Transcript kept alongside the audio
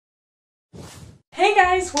Hey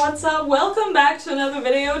guys, what's up? Welcome back to another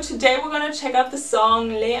video. Today we're gonna check out the song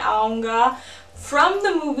Le Aaunga from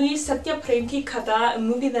the movie SatyaPrem ki Katha, a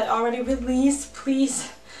movie that already released. Please,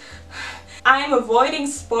 I'm avoiding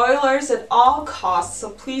spoilers at all costs,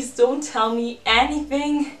 so please don't tell me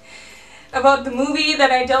anything about the movie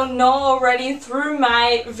that I don't know already through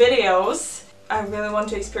my videos. I really want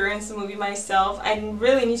to experience the movie myself. I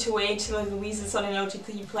really need to wait till it releases on an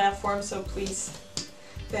OTT platform, so please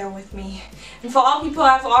bear with me. And for all people who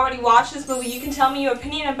have already watched this movie, you can tell me your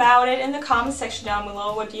opinion about it in the comment section down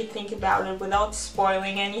below. What do you think about it without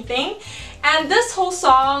spoiling anything? And this whole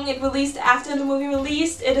song, it released after the movie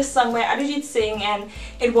released. It is sung by Arijit Singh, and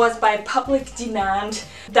it was by public demand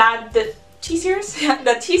that the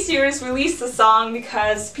T-Series released the song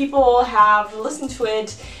because people have listened to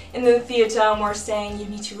it in the theater and were saying you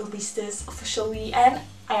need to release this officially. And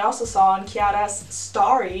I also saw on Kiara's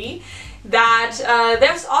story that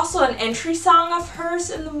there's also an entry song of hers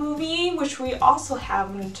in the movie, which we also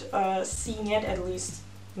haven't seen yet, at least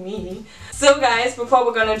me. So guys, before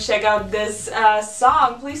we're gonna check out this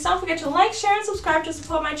song, please don't forget to like, share, and subscribe to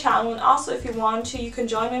support my channel. And also, if you want to, you can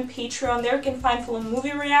join me on Patreon. There you can find full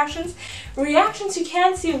movie reactions you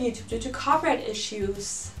can't see on YouTube due to copyright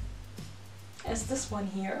issues, as this one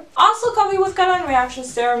here. Also, coffee with guideline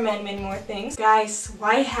reactions. There are many more things. Guys,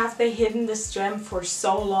 why have they hidden this gem for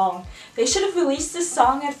so long? They should have released this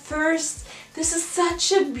song at first. This is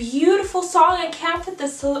such a beautiful song. I can't put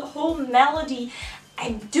this whole melody.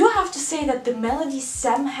 I do have to say that the melody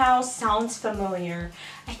somehow sounds familiar.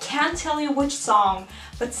 I can't tell you which song,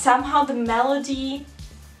 but somehow the melody,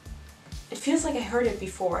 it feels like I heard it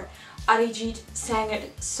before. Arijit sang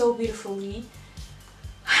it so beautifully.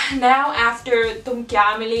 Now after Tum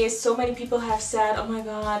Kya Mile, so many people have said, oh my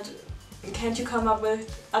god, can't you come up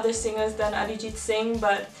with other singers than Arijit Singh?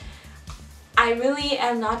 But I really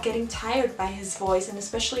am not getting tired by his voice, and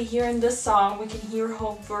especially here in this song we can hear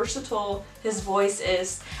how versatile his voice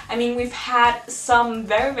is. I mean, we've had some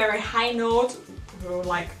very high note, we were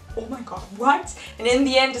like, oh my god, what? And in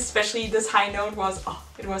the end, especially this high note was, oh,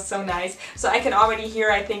 it was so nice. So I can already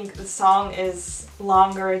hear, I think the song is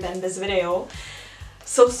longer than this video.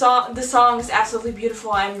 So the song is absolutely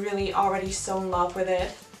beautiful. I'm really already so in love with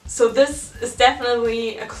it. So this is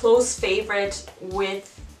definitely a close favorite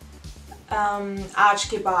with Aaj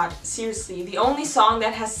Ke Baad. Seriously, the only song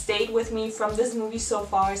that has stayed with me from this movie so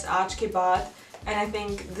far is Aaj Ke Baad, and I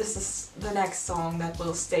think this is the next song that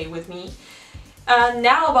will stay with me.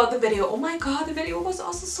 Now about the video. Oh my god, the video was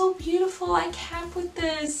also so beautiful. I can't put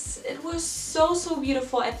this. It was so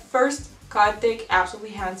beautiful. At first, Kartik,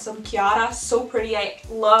 absolutely handsome. Kiara, so pretty. I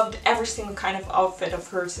loved every single kind of outfit of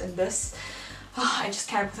hers in this. Oh, I just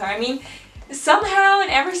can't with her. I mean, somehow in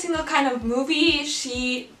every single kind of movie,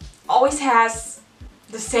 she always has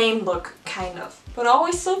the same look, kind of, but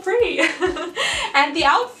always so pretty. And the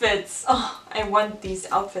outfits, oh, I want these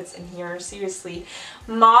outfits in here, seriously.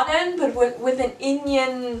 Modern, but with an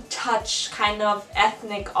Indian touch, kind of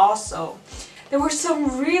ethnic also. There were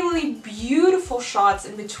some really beautiful shots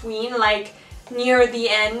in between, like near the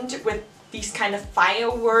end with these kind of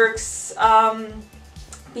fireworks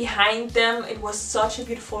behind them. It was such a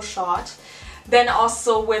beautiful shot. Then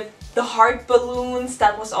also with the heart balloons,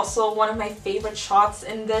 that was also one of my favorite shots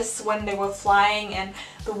in this, when they were flying, and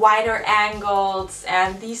the wider angles,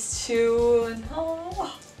 and these two, and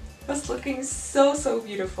oh, it was looking so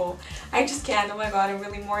beautiful. I just can't, oh my god, I'm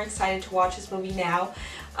really more excited to watch this movie now.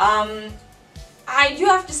 I do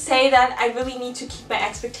have to say that I really need to keep my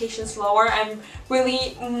expectations lower. I'm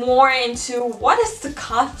really more into what is the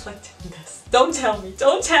conflict in this. Don't tell me,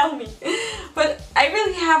 don't tell me. But I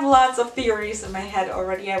really have lots of theories in my head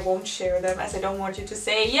already. I won't share them as I don't want you to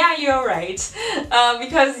say, yeah, you're right.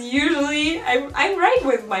 Because usually I'm right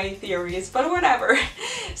with my theories, but whatever.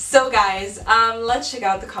 So guys, let's check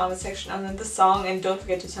out the comment section under the song, and don't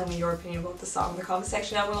forget to tell me your opinion about the song in the comment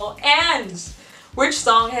section down below. And which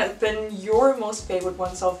song has been your most favorite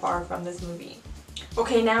one so far from this movie?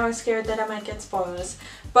 Okay, now I'm scared that I might get spoilers,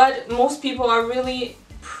 but most people are really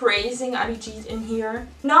praising Arijit in here.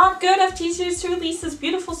 Not good of T-Series to release this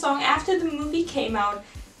beautiful song after the movie came out.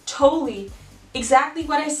 Totally. Exactly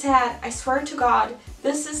what I said. I swear to God.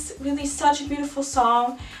 This is really such a beautiful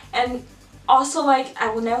song, and also, like, I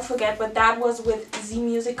will never forget, but that was with Z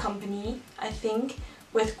Music Company, I think,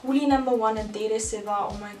 with Coolie #1 and Tere Siva.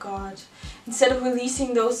 Oh my god. Instead of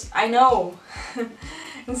releasing those, I know,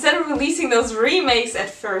 instead of releasing those remakes at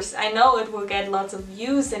first, I know it will get lots of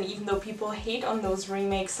views, and even though people hate on those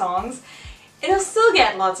remake songs, it'll still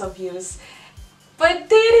get lots of views. But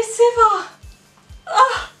Tere Siva,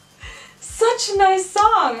 Such a nice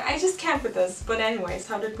song! I just can't with this. But anyways,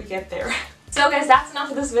 how did we get there? So guys, that's enough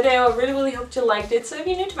of this video. I really hope you liked it. So if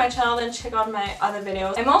you're new to my channel, then check out my other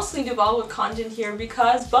videos. I mostly do Bollywood content here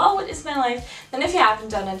because Bollywood is my life. And if you haven't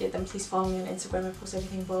done it yet, then please follow me on Instagram. I post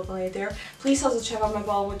everything Bollywood there. Please also check out my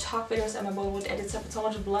Bollywood talk videos and my Bollywood edits. I put so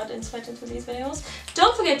much blood and sweat into these videos.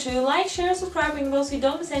 Don't forget to like, share, subscribe, ring the bell so you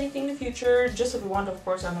don't miss anything in the future. Just if you want, of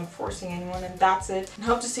course. I'm not forcing anyone, and that's it. And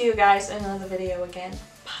hope to see you guys in another video again.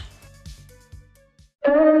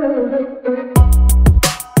 Bye.